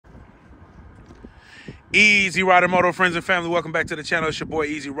EazyRyderMoto friends and family, welcome back to the channel. It's your boy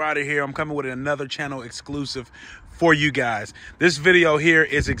Easy Rider here. I'm coming with another channel exclusive for you guys. This video here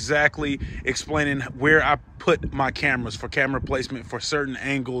is exactly explaining where I put my cameras for camera placement, for certain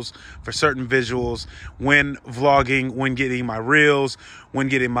angles, for certain visuals, when vlogging, when getting my reels, when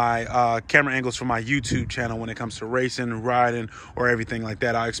getting my camera angles for my YouTube channel when it comes to racing, riding, or everything like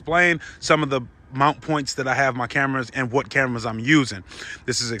that. I'll explain some of the mount points that I have my cameras and what cameras I'm using.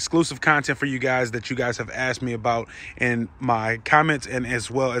 This is exclusive content for you guys that you guys have asked me about in my comments and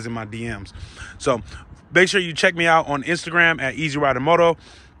as well as in my DMs. So make sure you check me out on Instagram at EazyRyderMoto.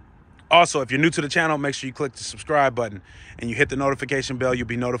 Also, if you're new to the channel, make sure you click the subscribe button and you hit the notification bell. You'll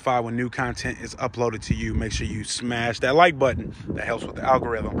be notified when new content is uploaded to you. Make sure you smash that like button. That helps with the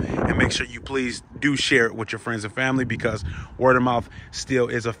algorithm. And make sure you please do share it with your friends and family, because word of mouth still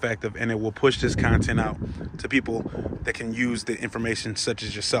is effective and it will push this content out to people that can use the information such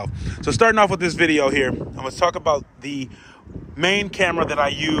as yourself. So starting off with this video here, I'm going to talk about the main camera that I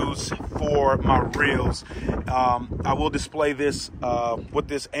use for my reels. I will display this, what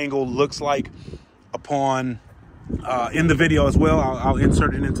this angle looks like upon in the video as well. I'll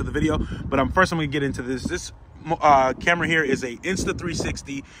insert it into the video, but first I'm going to get into this. This camera here is a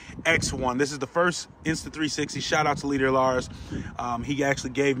Insta360 X1. This is the first Insta360. Shout out to Leader Lars. He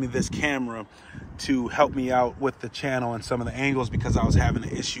actually gave me this camera to help me out with the channel and some of the angles, because I was having an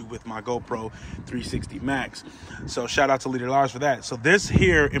issue with my GoPro 360 Max. So shout out to Leader Lars for that. So this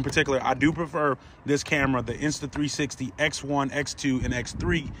here in particular, I do prefer this camera, the Insta360 X1, X2, and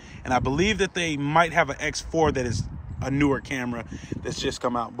X3. And I believe that they might have an X4 that is a newer camera that's just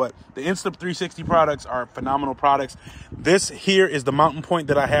come out. But the Insta360 products are phenomenal products. This here is the mountain point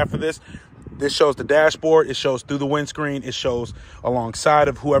that I have for this. This shows the dashboard, it shows through the windscreen, it shows alongside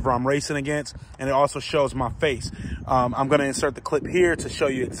of whoever I'm racing against, and it also shows my face. I'm going to insert the clip here to show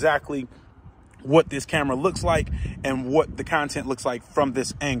you exactly what this camera looks like and what the content looks like from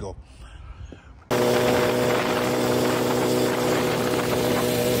this angle.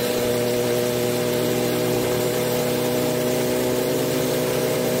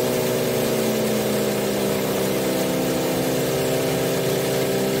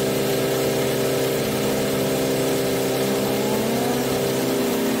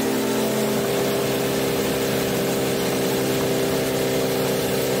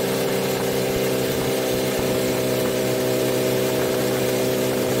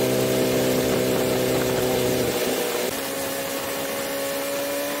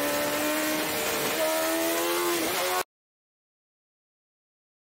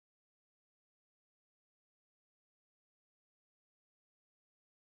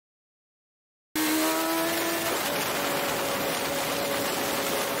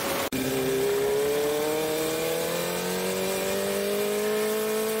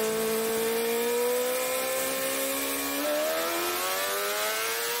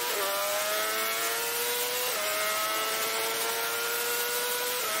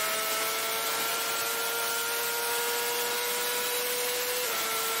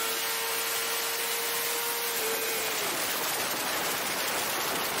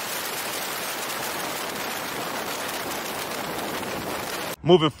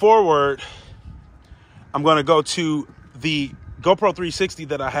 Moving forward, I'm going to go to the GoPro 360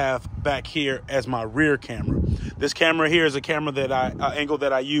 that I have back here as my rear camera. This camera here is a camera that angle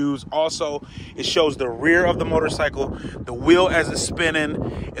that I use. Also, it shows the rear of the motorcycle, the wheel as it's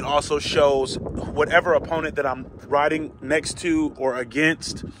spinning. It also shows whatever opponent that I'm riding next to or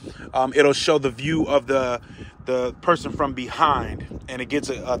against. It'll show the view of the person from behind, and it gets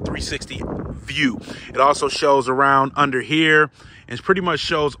a 360 view. It also shows around under here, and it pretty much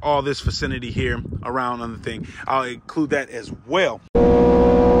shows all this vicinity here around on the thing. I'll include that as well.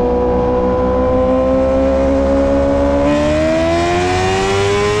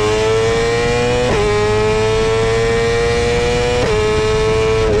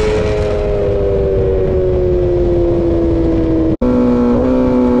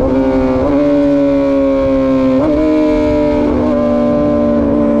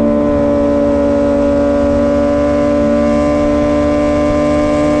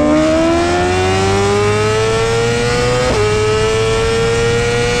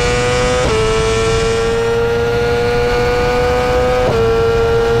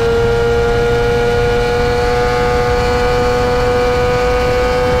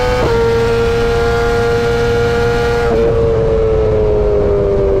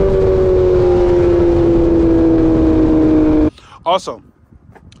 Also,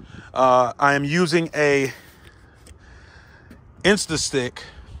 I am using a Insta stick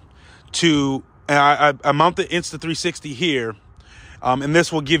to, I mount the Insta360 here, And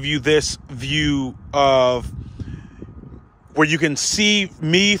this will give you this view of where you can see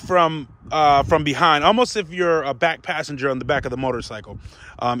me from behind, almost if you're a back passenger on the back of the motorcycle.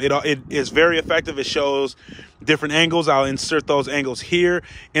 It is very effective. It shows different angles. I'll insert those angles here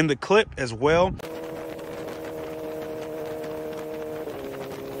in the clip as well.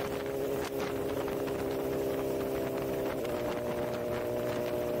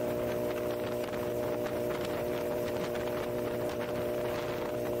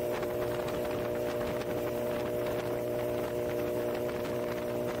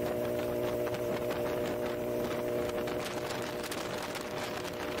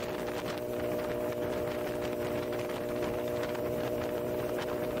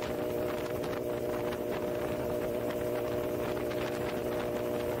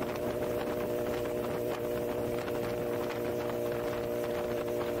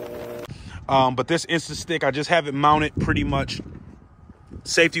 But this Instant Stick, I just have it mounted pretty much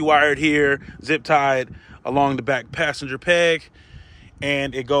safety wired here, zip tied along the back passenger peg,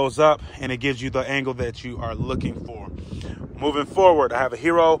 and it goes up and it gives you the angle that you are looking for. Moving forward, I have a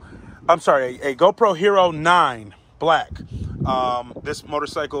GoPro Hero 9 Black. This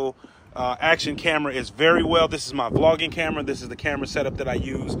motorcycle action camera is very well. This is my vlogging camera. This is the camera setup that I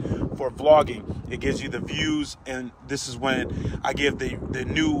use for vlogging. It gives you the views, and this is when I give the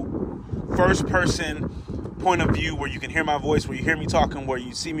new first person point of view, where you can hear my voice, where you hear me talking, where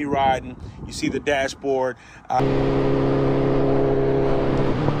you see me riding, you see the dashboard. Yeah,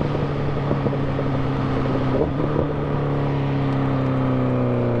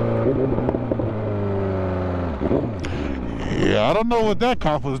 I don't know what that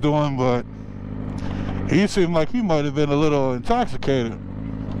cop was doing, but he seemed like he might have been a little intoxicated.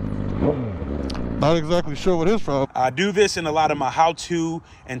 Not exactly sure what his problem. I do this in a lot of my how-to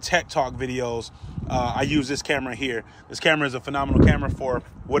and tech talk videos. I use this camera here. This camera is a phenomenal camera for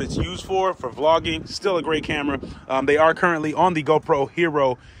what it's used for vlogging. Still a great camera. They are currently on the GoPro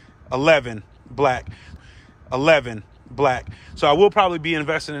Hero 11 Black. 11 Black. So I will probably be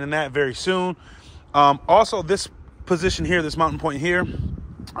investing in that very soon. Also, this position here, this mountain point here,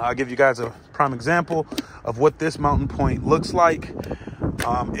 I'll give you guys a prime example of what this mountain point looks like.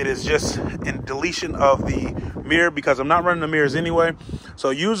 It is just in deletion of the mirror, because I'm not running the mirrors anyway.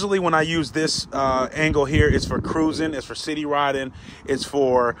 So usually when I use this angle here, it's for cruising, it's for city riding, it's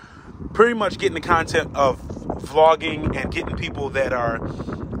for pretty much getting the content of vlogging and getting people that are,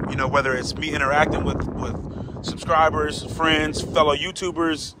 you know, whether it's me interacting with subscribers, friends, fellow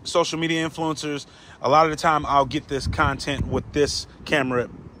YouTubers, social media influencers. A lot of the time I'll get this content with this camera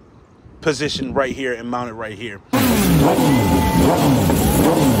positioned right here and mounted right here.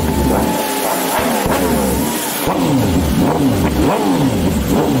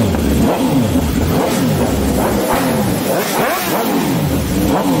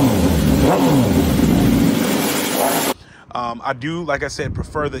 I do, like I said,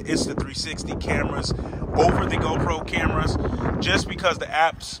 prefer the Insta360 cameras over the GoPro cameras, just because the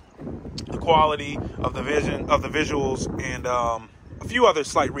apps, the quality of the vision, of the visuals, and a few other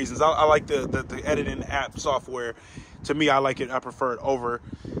slight reasons. I like the editing app software. To me, I like it. I prefer it over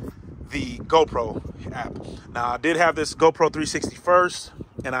the GoPro app. Now, I did have this GoPro 360 first,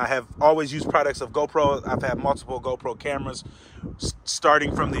 and I have always used products of GoPro. I've had multiple GoPro cameras,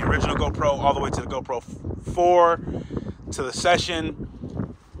 starting from the original GoPro all the way to the GoPro 4, to the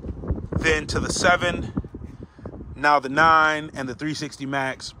Session, then to the 7, now the 9, and the 360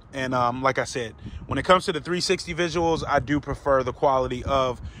 Max. And like I said, when it comes to the 360 visuals, I do prefer the quality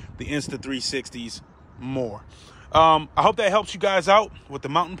of the Insta360s more. I hope that helps you guys out with the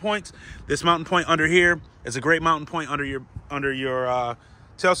mountain points. This mountain point under here is a great mountain point under your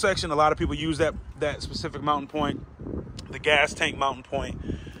tail section. A lot of people use that specific mountain point. The gas tank mountain point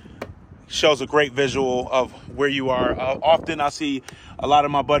shows a great visual of where you are. Often I see a lot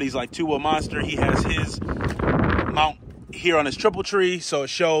of my buddies, like Two Wheel Monster, he has his mount here on his triple tree, so it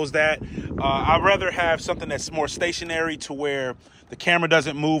shows that. I'd rather have something that's more stationary, to where the camera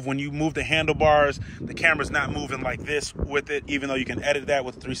doesn't move. When you move the handlebars, the camera's not moving like this with it, even though you can edit that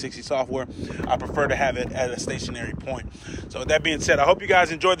with 360 software. I prefer to have it at a stationary point. So with that being said, I hope you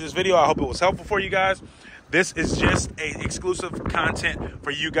guys enjoyed this video. I hope it was helpful for you guys. This is just exclusive content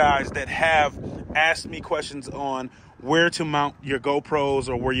for you guys that have asked me questions on where to mount your GoPros,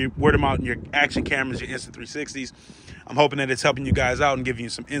 or where to mount your action cameras, your Insta360s. I'm hoping that it's helping you guys out and giving you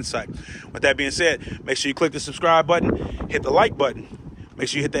some insight. With that being said, make sure you click the subscribe button, hit the like button. Make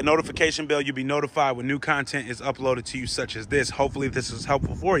sure you hit that notification bell. You'll be notified when new content is uploaded to you, such as this. Hopefully this is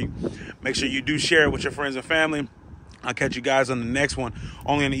helpful for you. Make sure you do share it with your friends and family. I'll catch you guys on the next one,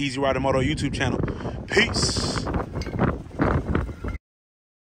 only on the EazyRyderMoto YouTube channel. Peace.